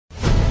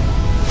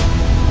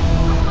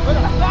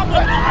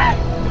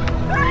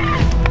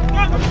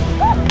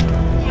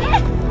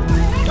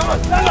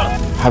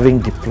Having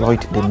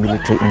deployed the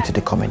military into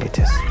the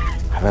communities,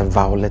 have I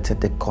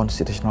violated the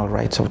constitutional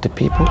rights of the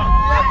people?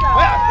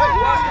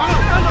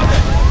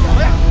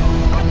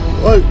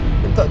 Well,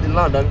 enter the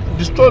land and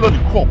destroyed all the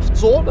crops.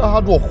 So all the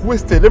hard work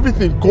wasted,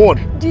 everything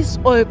gone. This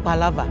oil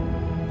palaver,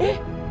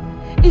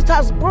 it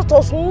has brought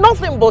us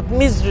nothing but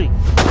misery.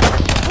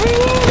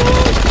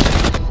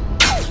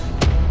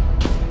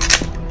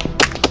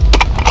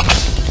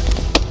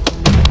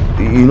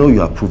 You know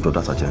you approved of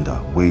that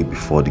agenda way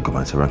before the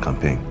gubernatorial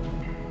campaign.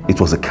 It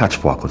was a catch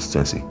for our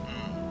constituency.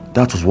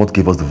 That was what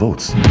gave us the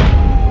votes.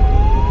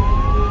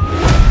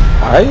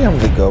 I am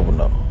the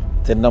governor,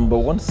 the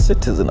 #1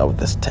 citizen of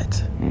the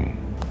state.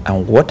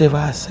 And whatever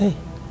I say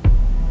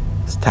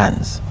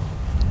stands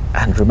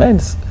and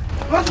remains.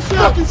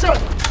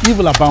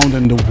 Evil abound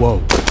in the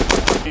world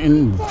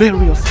in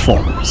various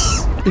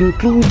forms,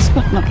 includes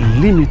but not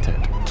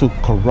limited to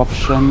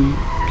corruption,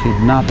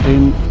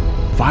 kidnapping,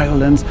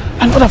 violence,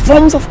 and other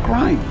forms of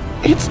crime.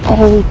 It's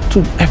all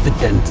too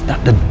evident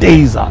that the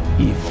days are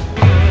evil.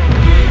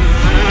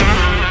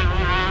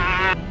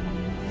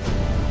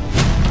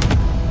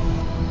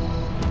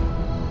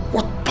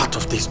 What part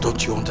of this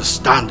don't you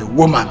understand,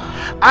 woman?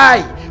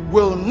 I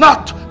will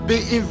not be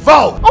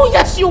involved. Oh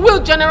yes, you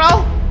will,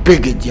 General.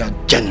 Brigadier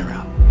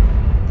General,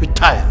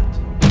 retired.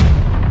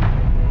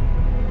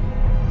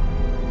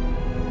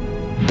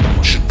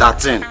 Shoot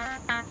that in.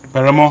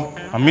 Peremo,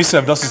 and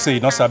myself doesn't say you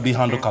not sabi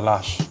handle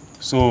kalash.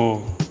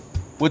 So,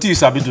 what do you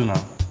sabi do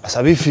now? I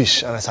sabi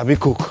fish and I sabi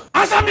cook.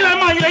 Answer me like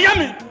man, you hear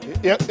me?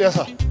 Yes,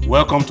 sir.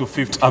 Welcome to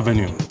 5th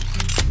Avenue.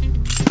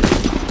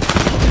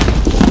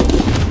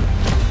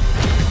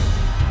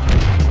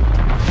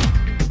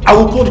 I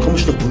will call the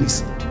Commissioner of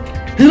Police.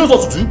 He knows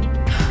what to do.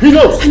 He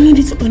knows. I need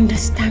you to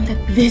understand that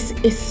this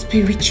is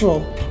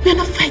spiritual. We are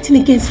not fighting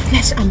against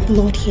flesh and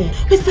blood here.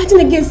 We're fighting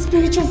against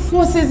spiritual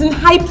forces in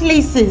high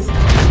places.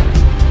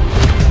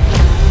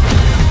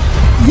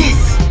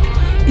 This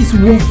is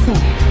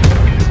warfare.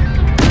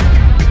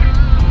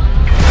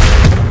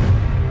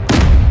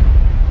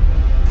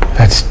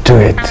 Let's do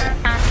it.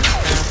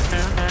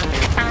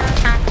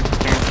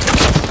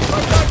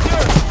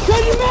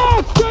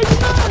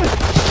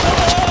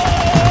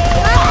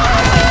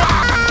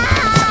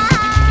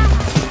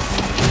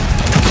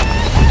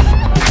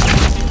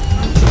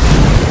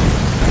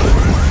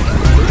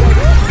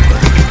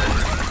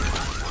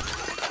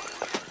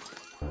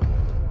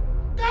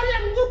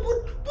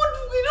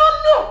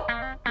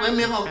 When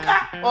me where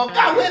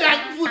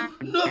I food,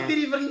 no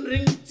even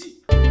ring tea.